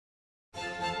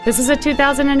This is a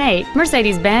 2008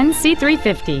 Mercedes-Benz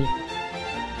C350.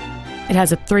 It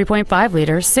has a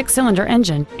 3.5-liter six-cylinder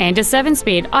engine and a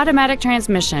 7-speed automatic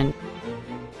transmission.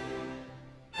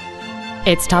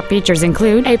 Its top features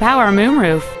include a power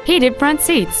moonroof, heated front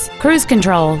seats, cruise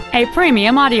control, a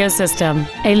premium audio system,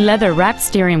 a leather-wrapped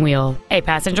steering wheel, a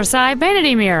passenger side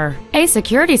vanity mirror, a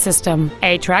security system,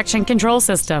 a traction control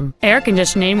system, air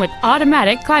conditioning with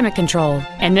automatic climate control,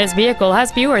 and this vehicle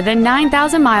has fewer than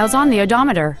 9,000 miles on the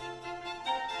odometer.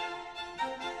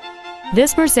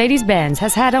 This Mercedes-Benz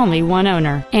has had only one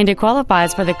owner, and it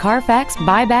qualifies for the Carfax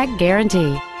buyback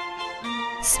guarantee.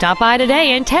 Stop by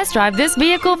today and test drive this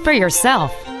vehicle for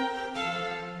yourself.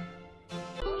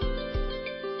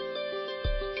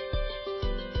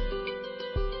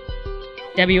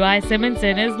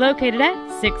 W.I.Simonson is located at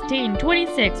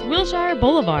 1626 Wilshire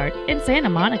Blvd in Santa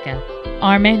Monica.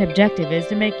 Our main objective is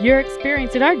to make your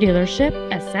experience at our dealership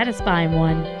a satisfying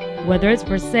one, whether it's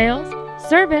for sales,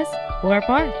 service, or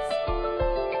parts.